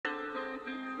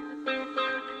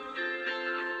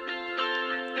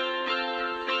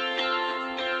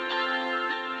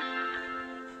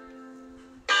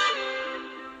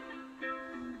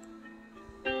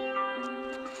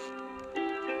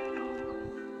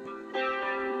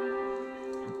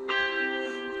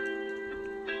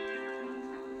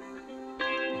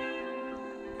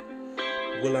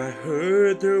Well, I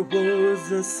heard there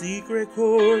was a secret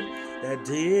chord that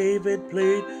David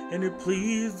played and it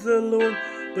pleased the Lord.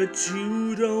 But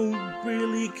you don't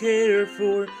really care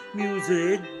for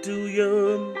music, do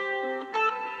you?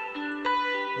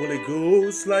 Well, it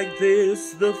goes like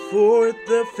this: the fourth,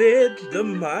 the fifth, the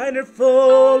minor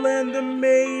fall, and the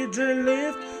major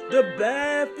lift. The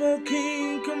baffled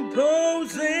king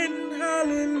composing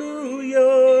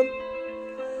hallelujah,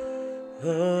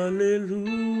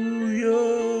 hallelujah,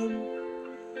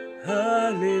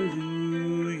 hallelujah,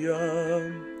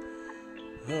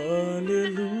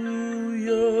 hallelujah,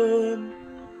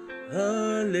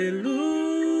 hallelujah.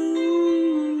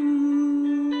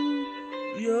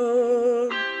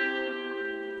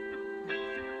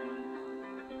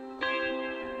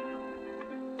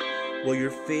 Well,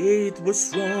 your faith was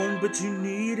strong, but you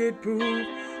needed proof.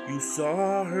 You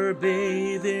saw her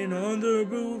bathing on the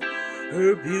roof.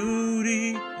 Her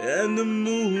beauty and the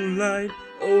moonlight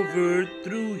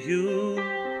overthrew you.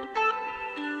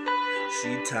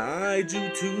 She tied you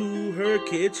to her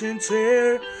kitchen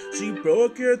chair. She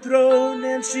broke your throat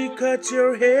and she cut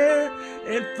your hair.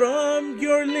 And from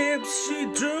your lips she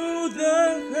drew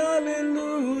the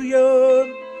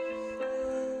hallelujah.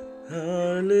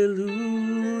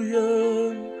 Hallelujah,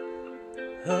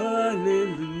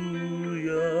 hallelujah,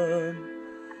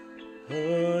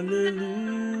 hallelujah,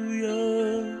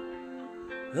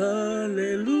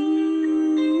 hallelujah.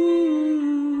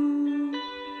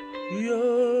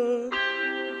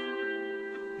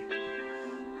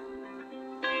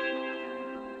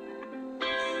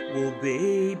 Well,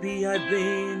 baby, I've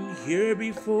been here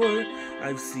before.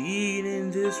 I've seen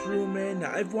in this room and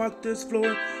I've walked this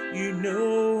floor. You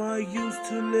know I used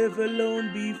to live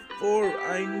alone before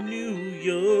I knew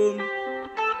you.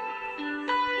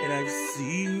 And I've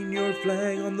seen your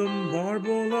flag on the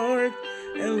marble arch.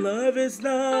 And love is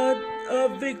not a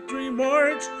victory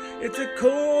march. It's a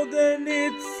cold and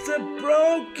it's a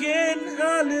broken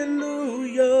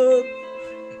hallelujah.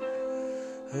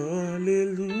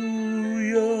 Hallelujah,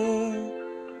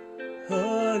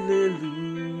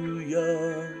 hallelujah,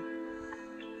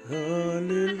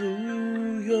 hallelujah,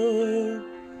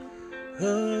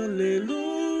 hallelujah.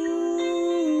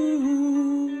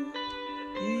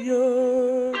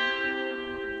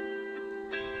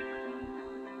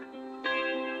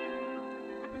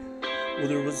 Well,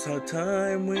 there was a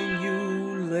time when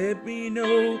you let me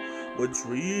know what's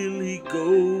really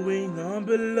going on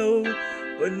below.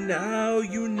 But now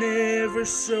you never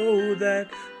show that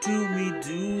to me,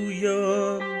 do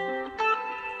ya?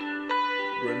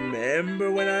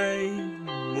 Remember when I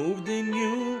moved in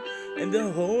you and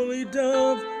the holy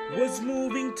dove was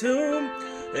moving too,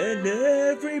 and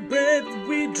every breath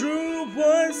we drew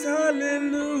was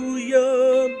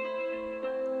hallelujah,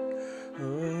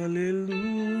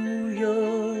 hallelujah.